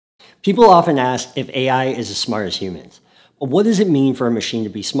People often ask if AI is as smart as humans. But what does it mean for a machine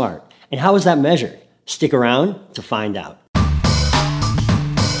to be smart? And how is that measured? Stick around to find out.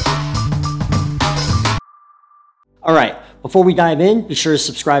 Alright, before we dive in, be sure to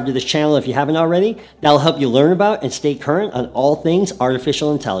subscribe to this channel if you haven't already. That'll help you learn about and stay current on all things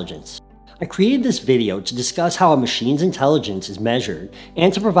artificial intelligence. I created this video to discuss how a machine's intelligence is measured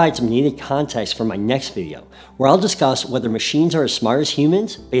and to provide some needed context for my next video, where I'll discuss whether machines are as smart as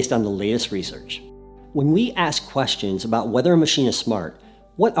humans based on the latest research. When we ask questions about whether a machine is smart,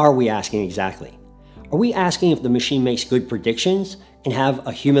 what are we asking exactly? Are we asking if the machine makes good predictions and have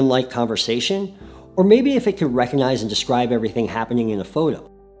a human-like conversation? Or maybe if it could recognize and describe everything happening in a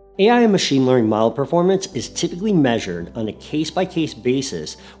photo? AI and machine learning model performance is typically measured on a case-by-case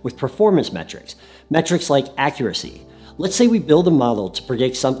basis with performance metrics. Metrics like accuracy. Let's say we build a model to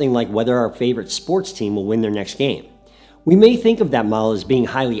predict something like whether our favorite sports team will win their next game. We may think of that model as being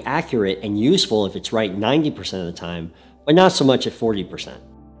highly accurate and useful if it's right 90% of the time, but not so much at 40%.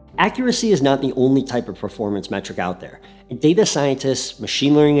 Accuracy is not the only type of performance metric out there, and data scientists,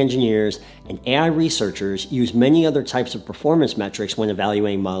 machine learning engineers, and AI researchers use many other types of performance metrics when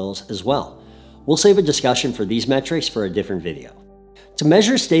evaluating models as well. We'll save a discussion for these metrics for a different video. To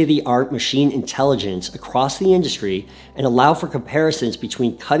measure state-of-the-art machine intelligence across the industry and allow for comparisons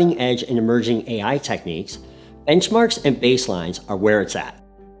between cutting-edge and emerging AI techniques, benchmarks and baselines are where it's at.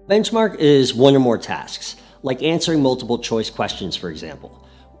 Benchmark is one or more tasks, like answering multiple choice questions, for example,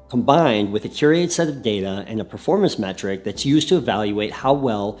 combined with a curated set of data and a performance metric that's used to evaluate how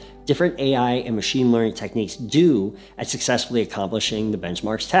well different AI and machine learning techniques do at successfully accomplishing the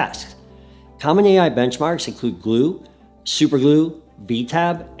benchmark's tasks. Common AI benchmarks include Glue, Superglue,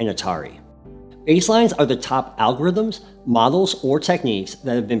 VTab, and Atari. Baselines are the top algorithms, models, or techniques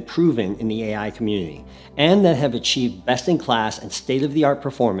that have been proven in the AI community and that have achieved best-in-class and state-of-the-art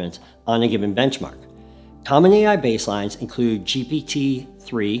performance on a given benchmark. Common AI baselines include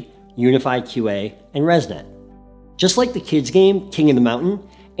GPT-3, Unified QA, and ResNet. Just like the kids game, King of the Mountain,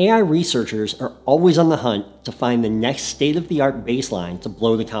 AI researchers are always on the hunt to find the next state-of-the-art baseline to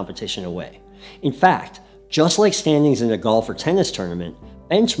blow the competition away. In fact, just like standings in a golf or tennis tournament,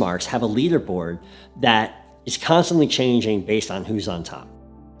 benchmarks have a leaderboard that is constantly changing based on who's on top.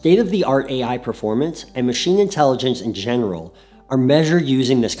 State-of-the-art AI performance and machine intelligence in general are measured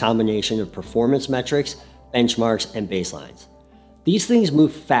using this combination of performance metrics, benchmarks, and baselines. These things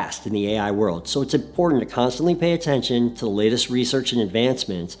move fast in the AI world, so it's important to constantly pay attention to the latest research and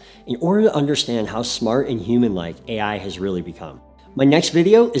advancements in order to understand how smart and human-like AI has really become. My next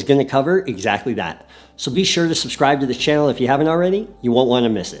video is going to cover exactly that, so be sure to subscribe to this channel if you haven't already. You won't want to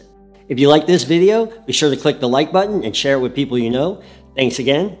miss it. If you like this video, be sure to click the like button and share it with people you know. Thanks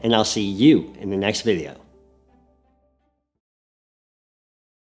again, and I'll see you in the next video.